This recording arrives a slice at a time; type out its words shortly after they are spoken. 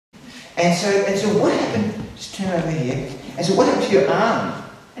And so what happened? Just turn over here. And so what happened to your arm?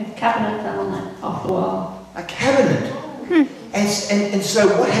 A cabinet fell on it, off the wall. A cabinet? And so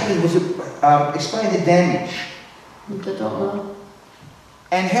what happened was, explain the damage. I don't know.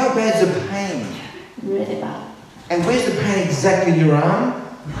 And how bad's the pain? Really bad. And where's the pain exactly in your arm?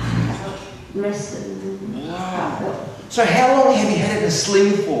 Wrist and wow. So how long have you had it in a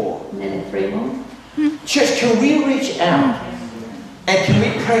sling for? Nearly 3 months. Church, can we reach out? And can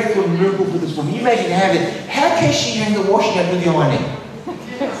we pray for a miracle for this woman? You imagine having it. How can she handle washing up with the ironing?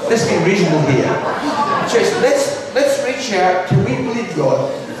 Let's be reasonable here. Church, let's reach out. Can we believe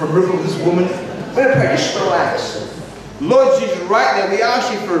God for a miracle for this woman? We're going to pray. Just relax. Lord Jesus, right now we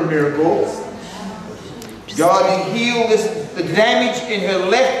ask you for a miracle. God, you heal the damage in her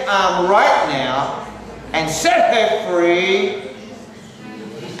left arm right now and set her free.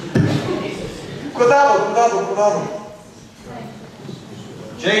 Cuidado.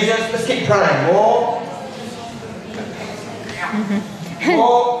 Jesus, let's keep praying. More.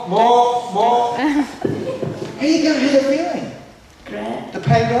 More. How you going? How's it feeling? Great. The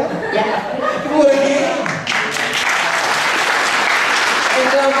pain gone? Yeah. Do it again.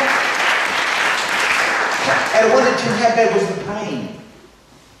 And I wanted to, how bad was the pain?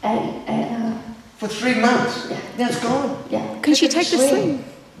 8 For 3 months? Yeah. Now it's gone? Yeah. Can she take the sling?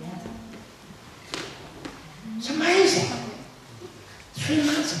 Yeah. It's amazing. 3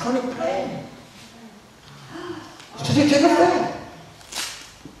 months of chronic pain. Just take a breath.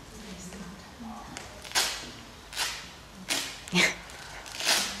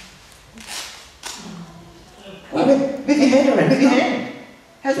 Move your hand around, move your hand.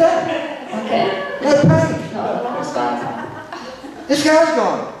 How's that? Okay. No pain. No, the lump's gone. The scar's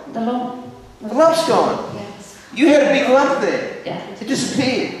gone. The lump. The lump's gone. Yes. You had a big lump there. Yeah. It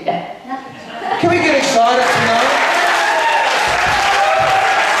disappeared. Yeah. Can we get excited tonight?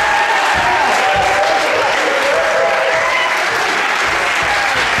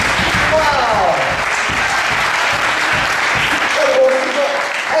 Wow.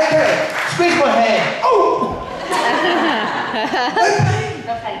 Hey, squeeze my hand. Oh!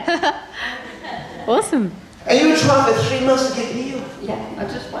 No pain. Awesome. And you were trying for 3 months to get healed. Yeah. I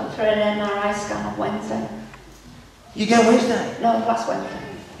just went for an MRI scan on Wednesday. You go Wednesday? No, last Wednesday.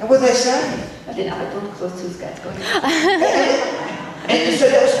 And what did they say? I didn't have it done because I was too scared to go in. And so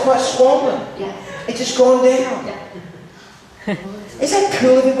that was quite swollen. Yeah. It's just gone down. Yeah. Is that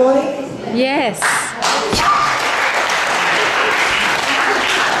cool, everybody? Yes.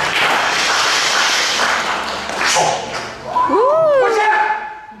 Watch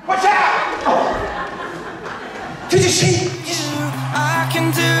out! Watch out! Oh. Did you see?